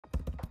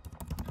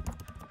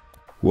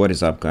What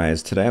is up,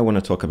 guys? Today I want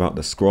to talk about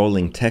the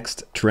scrolling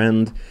text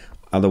trend,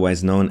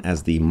 otherwise known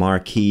as the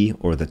marquee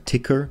or the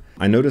ticker.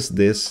 I noticed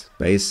this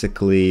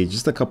basically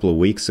just a couple of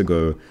weeks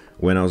ago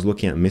when I was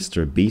looking at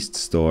Mr.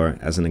 Beast's store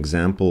as an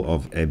example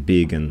of a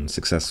big and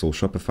successful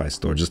Shopify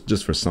store,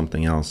 just for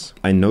something else.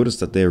 I noticed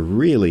that they're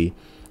really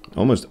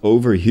almost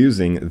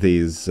overusing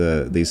these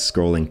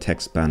scrolling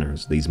text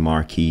banners, these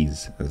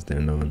marquees as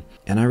they're known.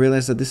 And I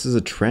realized that this is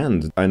a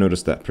trend. I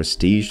noticed that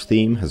Prestige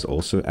theme has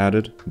also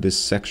added this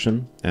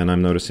section, and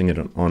I'm noticing it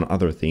on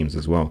other themes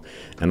as well.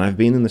 And I've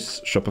been in this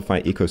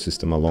Shopify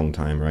ecosystem a long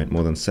time, right?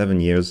 More than 7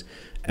 years,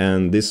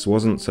 and this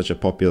wasn't such a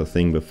popular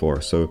thing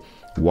before. So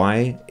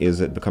why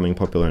is it becoming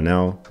popular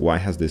now? Why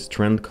has this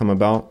trend come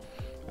about?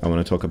 I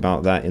want to talk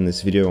about that in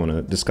this video. I want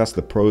to discuss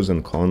the pros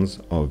and cons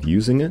of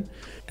using it.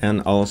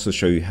 And I'll also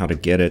show you how to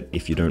get it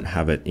if you don't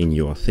have it in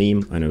your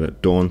theme. I know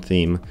that Dawn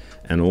theme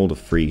and all the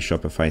free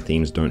Shopify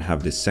themes don't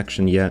have this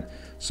section yet.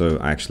 So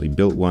I actually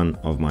built one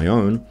of my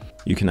own.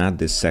 You can add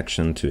this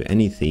section to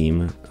any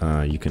theme.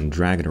 You can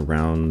drag it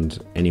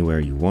around anywhere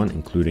you want,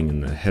 including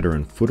in the header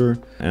and footer.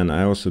 And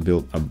I also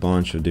built a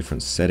bunch of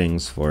different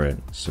settings for it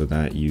so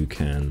that you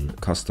can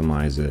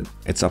customize it.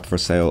 It's up for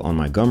sale on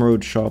my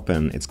Gumroad shop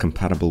and it's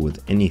compatible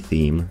with any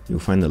theme. You'll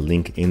find the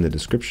link in the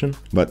description,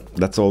 but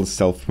that's all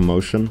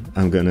self-promotion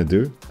I'm gonna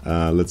do.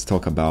 Let's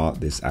talk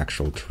about this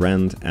actual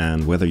trend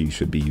and whether you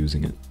should be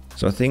using it.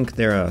 So I think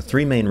there are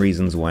three main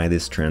reasons why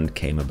this trend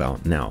came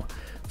about now.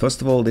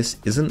 First of all, this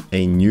isn't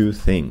a new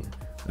thing,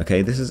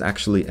 okay? This is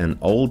actually an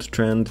old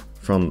trend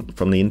from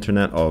the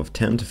internet of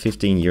 10 to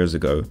 15 years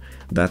ago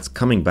that's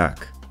coming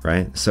back,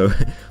 right? So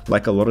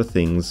like a lot of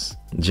things,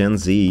 Gen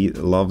Z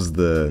loves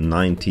the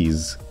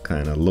 90s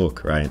kind of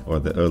look, right? Or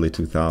the early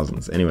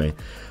 2000s. Anyway,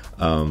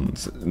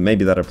 so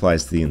maybe that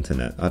applies to the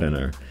internet, I don't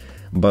know.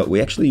 But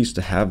we actually used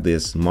to have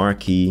this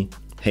marquee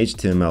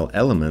HTML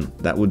element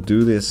that would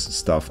do this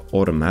stuff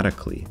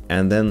automatically.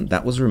 And then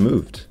that was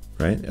removed,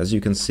 right? As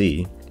you can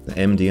see, the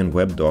MD and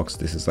web docs,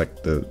 this is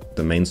like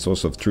the main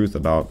source of truth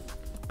about,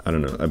 I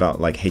don't know, about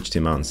like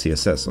HTML and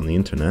CSS on the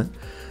internet.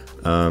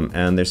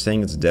 And they're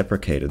saying it's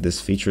deprecated.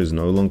 This feature is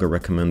no longer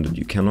recommended.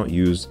 You cannot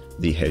use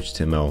the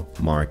HTML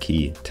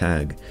marquee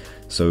tag.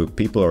 So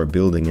people are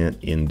building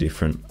it in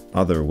different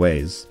other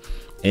ways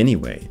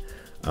anyway.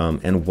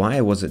 And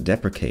why was it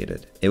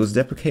deprecated? It was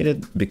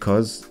deprecated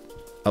because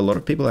a lot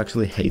of people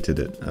actually hated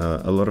it.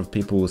 A lot of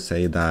people will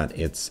say that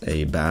it's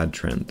a bad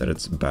trend, that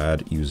it's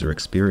bad user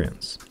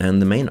experience.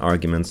 And the main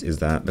arguments is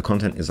that the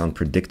content is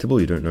unpredictable.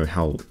 You don't know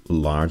how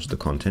large the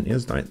content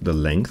is, right? The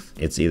length,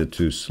 it's either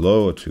too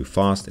slow or too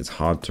fast. It's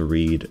hard to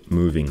read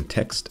moving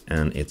text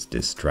and it's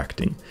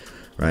distracting,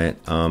 right?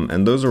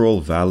 And those are all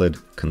valid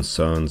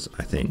concerns,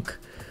 I think,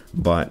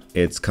 but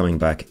it's coming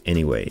back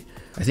anyway.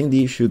 I think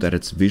the issue that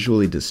it's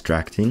visually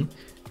distracting,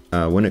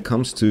 when it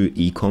comes to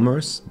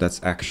e-commerce, that's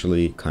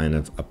actually kind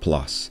of a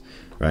plus,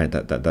 right?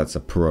 That's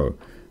a pro,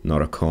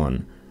 not a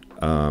con.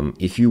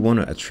 If you want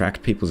to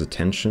attract people's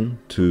attention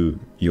to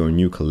your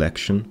new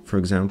collection, for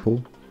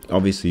example,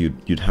 obviously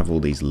you'd have all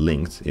these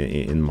links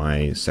in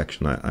my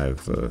section.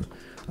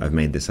 I've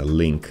made this a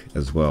link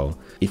as well.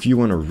 If you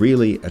want to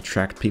really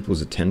attract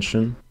people's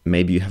attention,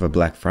 maybe you have a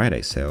Black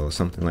Friday sale or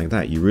something like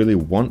that. You really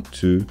want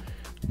to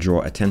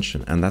draw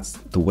attention, and that's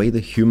the way the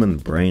human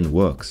brain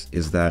works,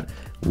 is that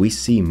we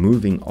see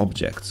moving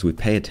objects, we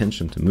pay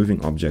attention to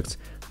moving objects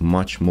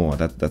much more.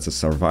 That's a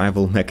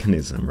survival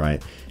mechanism,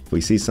 right? If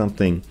we see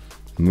something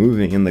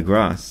moving in the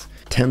grass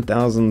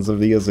 10,000s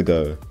of years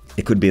ago,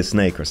 it could be a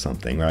snake or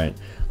something, right?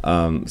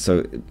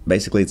 So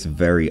basically it's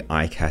very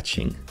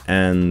eye-catching,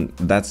 and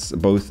that's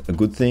both a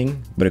good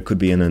thing, but it could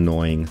be an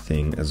annoying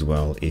thing as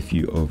well if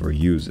you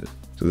overuse it.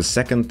 So the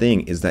second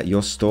thing is that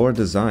your store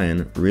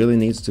design really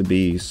needs to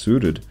be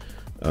suited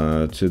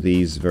to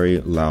these very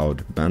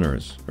loud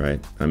banners, right?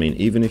 I mean,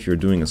 even if you're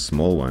doing a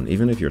small one,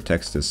 even if your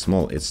text is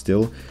small, it's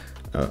still,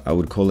 I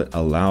would call it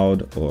a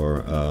loud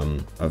or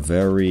a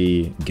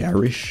very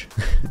garish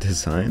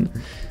design.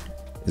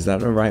 Is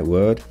that a right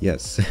word?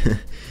 Yes.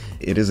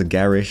 It is a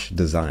garish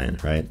design,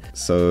 right?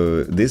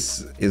 So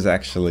this is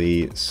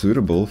actually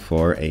suitable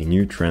for a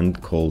new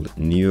trend called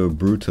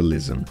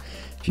neo-brutalism.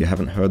 If you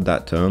haven't heard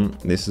that term,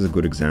 this is a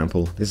good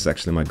example. This is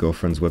actually my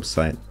girlfriend's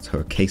website. It's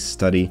her case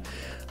study.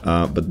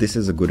 But this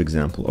is a good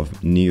example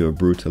of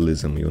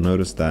neo-brutalism. You'll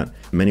notice that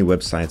many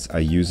websites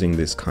are using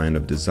this kind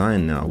of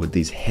design now with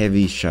these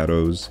heavy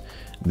shadows,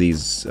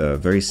 these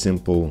very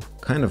simple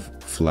kind of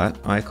flat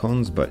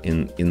icons, but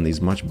in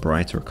these much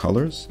brighter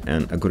colors.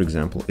 And a good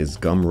example is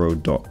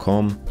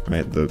Gumroad.com,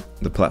 right?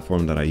 The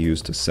platform that I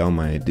use to sell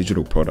my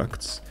digital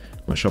products,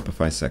 my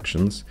Shopify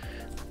sections.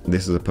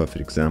 This is a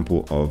perfect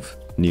example of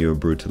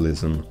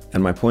neo-brutalism.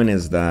 And my point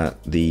is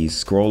that the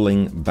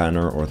scrolling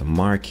banner or the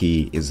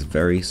marquee is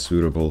very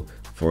suitable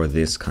for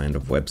this kind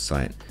of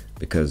website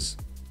because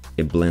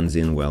it blends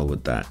in well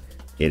with that.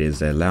 It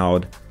is a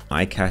loud,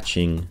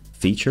 eye-catching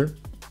feature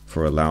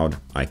for a loud,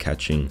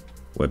 eye-catching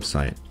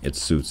website. It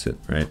suits it,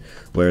 right?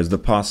 Whereas the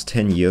past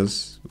 10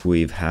 years,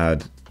 we've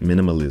had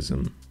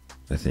minimalism,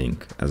 I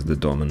think, as the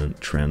dominant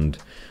trend.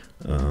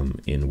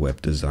 in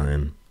web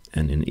design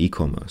and in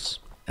e-commerce.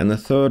 And the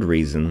third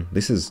reason,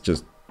 this is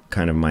just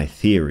kind of my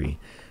theory,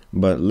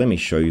 but let me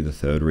show you the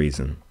third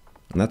reason,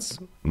 and that's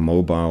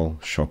mobile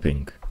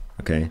shopping.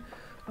 Okay,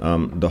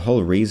 the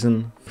whole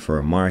reason for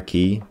a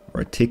marquee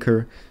or a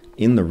ticker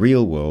in the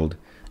real world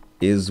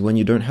is when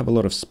you don't have a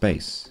lot of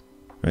space,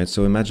 right?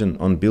 So imagine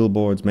on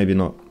billboards, maybe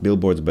not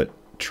billboards, but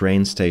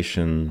train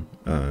station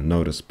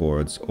notice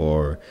boards,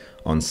 or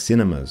on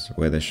cinemas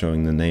where they're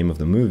showing the name of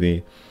the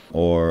movie,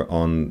 or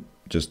on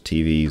just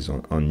TVs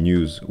on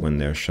news when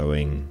they're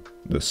showing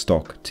the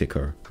stock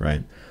ticker,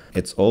 right?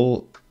 It's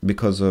all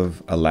because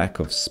of a lack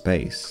of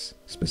space,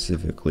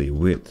 specifically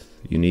width.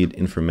 You need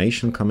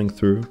information coming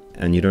through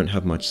and you don't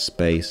have much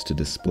space to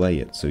display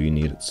it, so you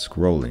need it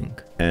scrolling.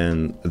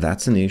 And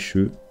that's an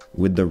issue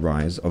with the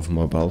rise of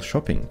mobile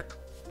shopping,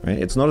 right?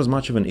 It's not as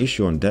much of an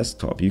issue on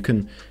desktop. You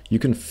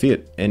can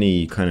fit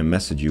any kind of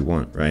message you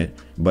want, right?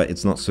 But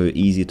it's not so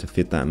easy to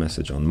fit that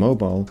message on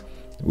mobile,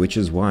 which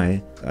is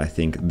why I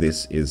think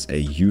this is a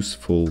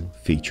useful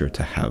feature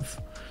to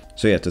have.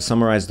 So yeah, to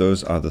summarize,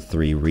 those are the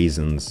three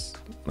reasons,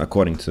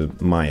 according to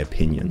my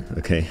opinion,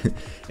 okay?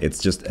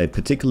 It's just a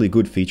particularly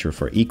good feature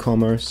for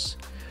e-commerce.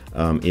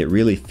 It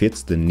really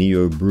fits the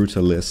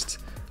neo-brutalist,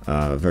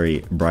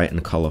 very bright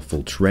and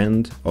colorful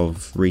trend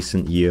of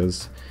recent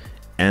years,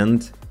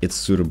 and it's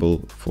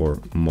suitable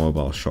for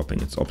mobile shopping.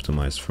 It's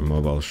optimized for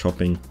mobile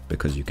shopping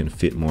because you can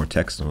fit more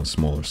text on a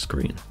smaller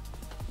screen.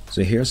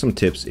 So here are some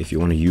tips if you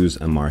want to use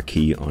a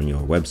marquee on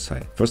your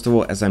website. First of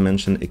all, as I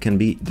mentioned, it can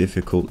be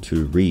difficult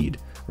to read,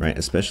 right?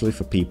 Especially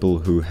for people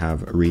who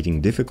have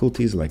reading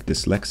difficulties like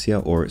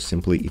dyslexia, or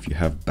simply if you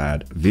have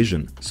bad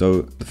vision.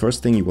 So the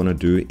first thing you want to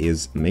do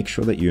is make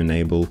sure that you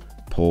enable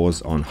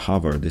pause on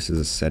hover. This is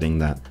a setting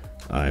that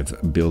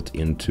I've built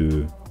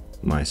into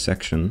my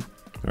section,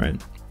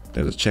 right?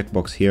 There's a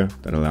checkbox here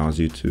that allows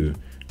you to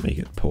make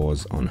it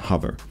pause on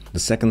hover. The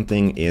second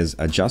thing is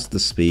adjust the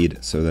speed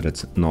so that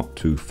it's not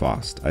too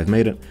fast. I've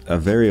made it a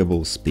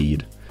variable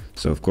speed.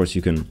 So of course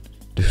you can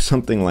do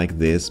something like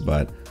this,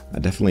 but I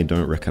definitely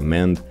don't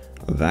recommend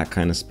that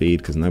kind of speed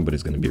because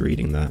nobody's going to be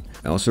reading that.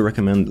 I also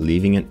recommend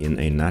leaving it in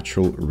a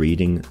natural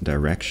reading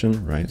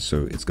direction, right?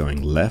 So it's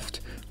going left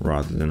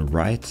rather than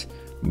right.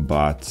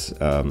 But,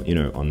 you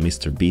know, on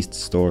Mr. Beast's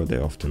store, they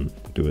often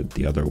do it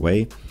the other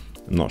way.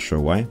 I'm not sure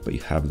why, but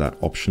you have that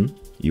option.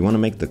 You want to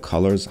make the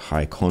colors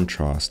high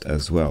contrast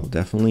as well.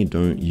 Definitely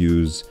don't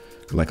use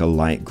like a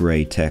light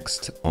gray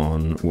text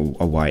on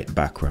a white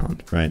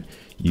background, right?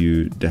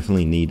 You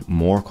definitely need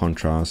more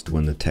contrast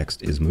when the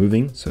text is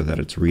moving so that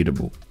it's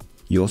readable.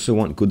 You also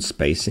want good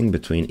spacing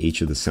between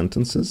each of the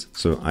sentences.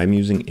 So I'm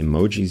using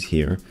emojis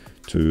here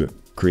to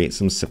create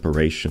some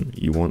separation.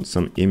 You want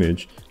some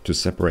image to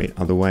separate,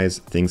 otherwise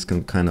things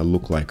can kind of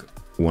look like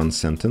one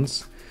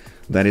sentence.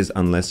 That is,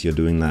 unless you're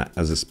doing that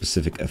as a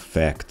specific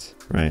effect,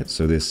 right?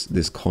 So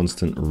this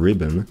constant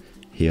ribbon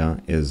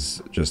here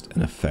is just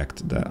an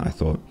effect that I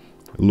thought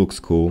looks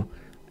cool,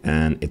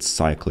 and it's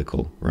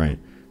cyclical, right?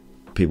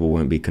 People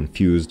won't be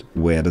confused.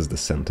 Where does the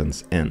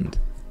sentence end?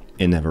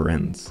 It never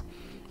ends.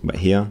 But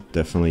here,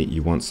 definitely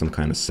you want some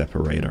kind of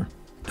separator.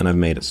 And I've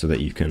made it so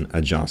that you can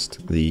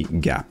adjust the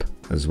gap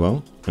as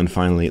well. And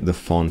finally, the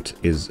font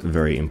is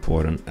very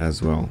important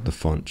as well, the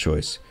font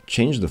choice.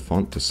 Change the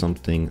font to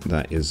something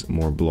that is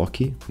more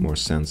blocky, more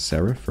sans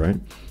serif, right?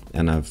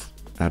 And I've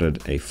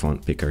added a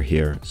font picker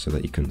here so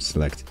that you can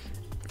select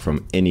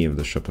from any of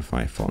the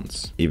Shopify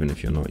fonts, even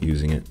if you're not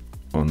using it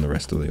on the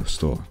rest of your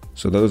store.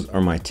 So those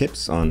are my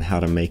tips on how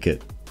to make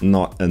it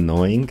not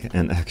annoying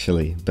and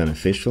actually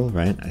beneficial,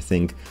 right? I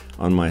think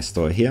on my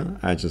store here,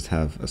 I just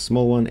have a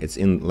small one. It's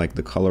in like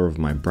the color of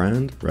my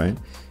brand, right?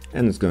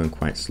 And it's going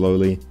quite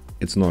slowly.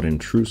 It's not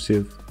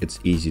intrusive. It's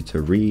easy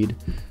to read.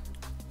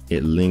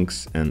 It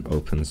links and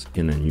opens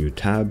in a new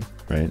tab,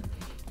 right?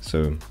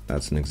 So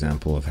that's an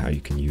example of how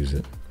you can use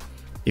it.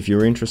 If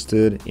you're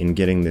interested in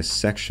getting this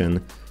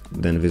section,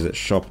 then visit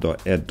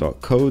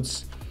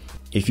shop.ed.codes.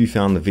 If you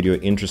found the video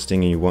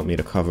interesting and you want me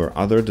to cover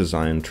other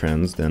design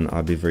trends, then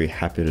I'd be very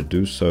happy to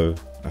do so.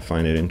 I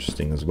find it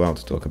interesting as well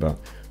to talk about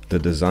the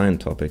design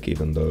topic,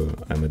 even though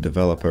I'm a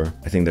developer.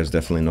 I think there's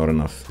definitely not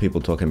enough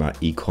people talking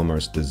about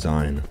e-commerce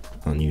design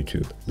on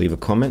YouTube. Leave a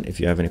comment if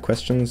you have any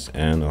questions,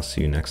 and I'll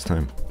see you next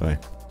time. Bye.